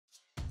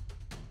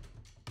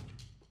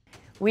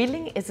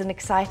Wheeling is an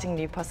exciting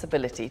new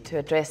possibility to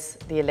address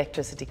the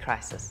electricity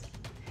crisis.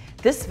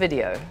 This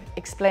video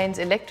explains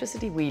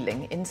electricity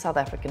wheeling in South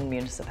African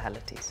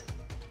municipalities.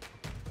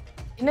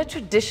 In a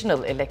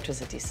traditional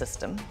electricity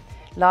system,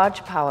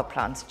 large power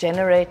plants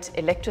generate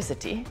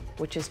electricity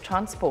which is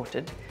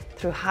transported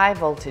through high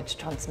voltage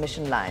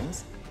transmission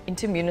lines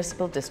into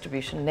municipal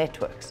distribution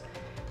networks,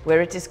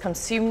 where it is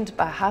consumed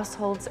by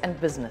households and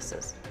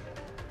businesses.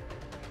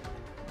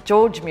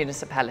 George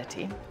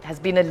Municipality has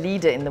been a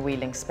leader in the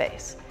wheeling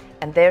space,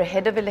 and their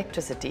head of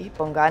electricity,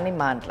 Bongani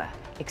Mandla,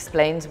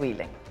 explains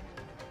wheeling.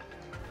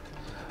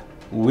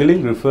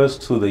 Wheeling refers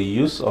to the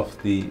use of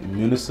the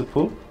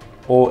municipal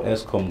or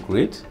Eskom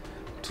grid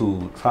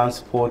to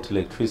transport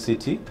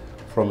electricity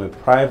from a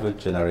private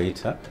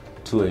generator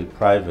to a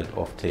private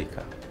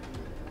off-taker.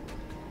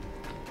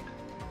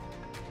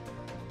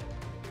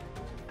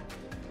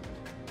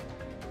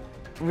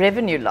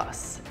 Revenue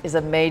loss is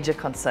a major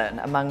concern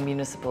among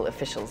municipal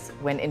officials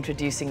when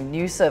introducing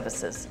new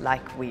services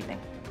like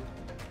wheeling.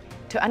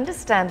 To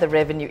understand the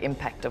revenue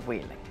impact of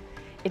wheeling,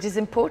 it is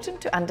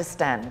important to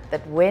understand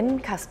that when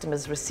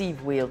customers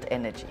receive wheeled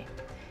energy,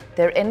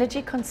 their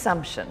energy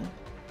consumption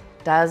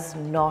does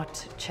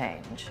not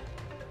change.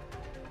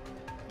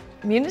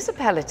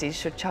 Municipalities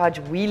should charge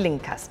wheeling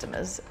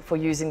customers for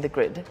using the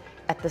grid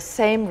at the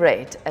same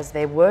rate as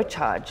they were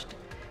charged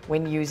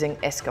when using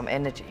Eskom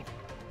energy.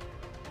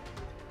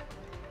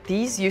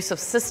 These use of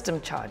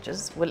system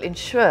charges will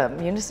ensure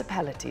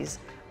municipalities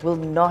will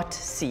not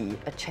see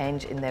a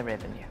change in their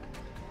revenue.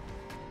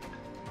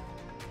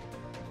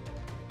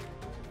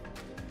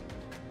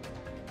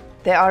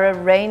 There are a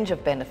range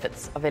of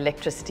benefits of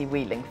electricity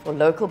wheeling for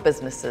local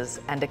businesses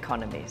and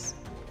economies.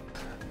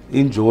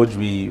 In George,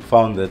 we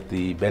found that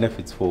the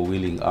benefits for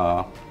wheeling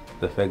are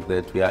the fact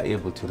that we are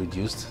able to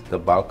reduce the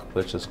bulk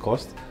purchase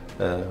cost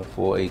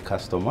for a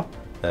customer,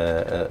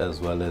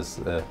 as well as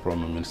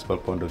from a municipal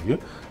point of view.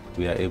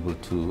 We are able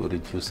to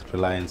reduce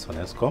reliance on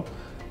Eskom,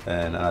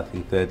 and I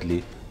think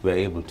thirdly, we are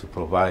able to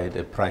provide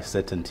a price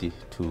certainty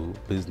to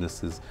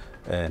businesses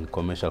and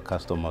commercial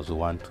customers who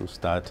want to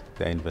start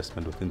their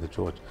investment within the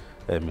George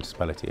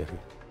municipality area.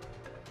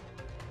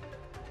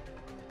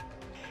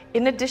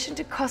 In addition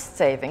to cost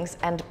savings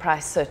and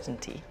price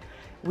certainty,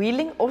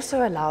 wheeling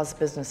also allows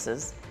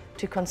businesses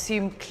to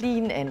consume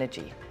clean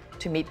energy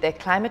to meet their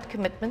climate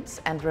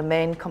commitments and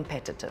remain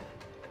competitive.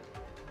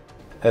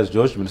 As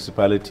George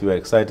Municipality, we are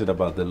excited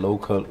about the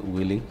local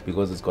wheeling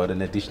because it's got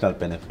an additional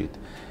benefit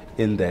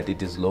in that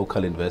it is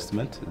local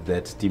investment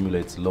that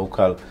stimulates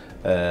local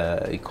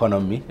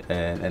economy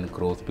and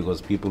growth, because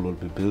people will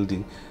be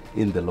building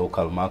in the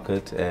local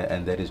market,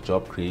 and that is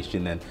job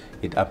creation, and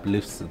it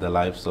uplifts the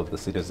lives of the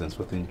citizens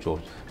within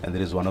George. And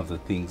that is one of the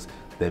things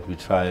that we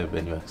thrive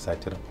and we're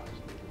excited about.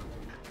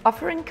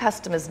 Offering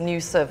customers new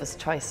service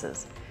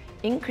choices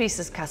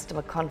increases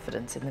customer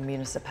confidence in the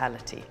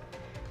municipality,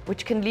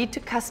 which can lead to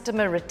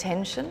customer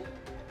retention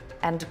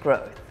and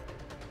growth.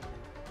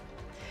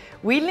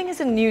 Wheeling is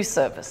a new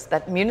service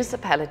that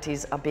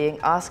municipalities are being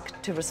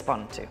asked to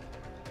respond to.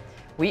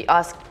 We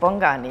asked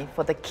Bongani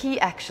for the key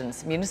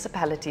actions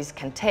municipalities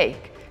can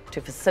take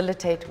to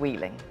facilitate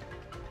wheeling.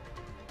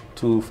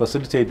 To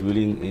facilitate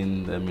wheeling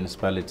in the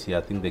municipality, I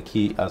think the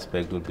key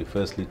aspect would be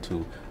firstly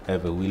to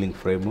have a wheeling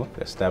framework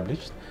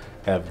established,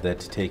 have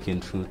that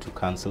taken through to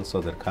council so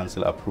that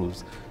council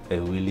approves a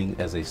wheeling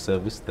as a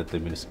service that the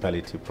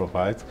municipality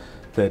provides.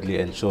 Thirdly,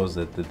 ensures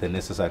that the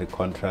necessary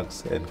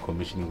contracts and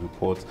commissioning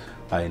reports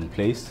are in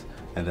place.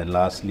 And then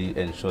lastly,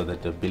 ensure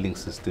that the billing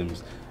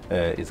systems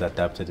is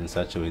adapted in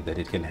such a way that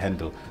it can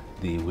handle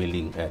the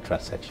wheeling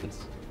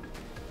transactions.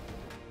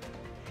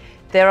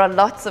 There are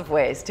lots of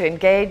ways to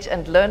engage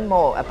and learn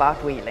more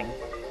about wheeling.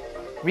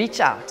 Reach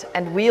out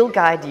and we'll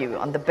guide you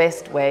on the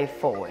best way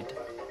forward.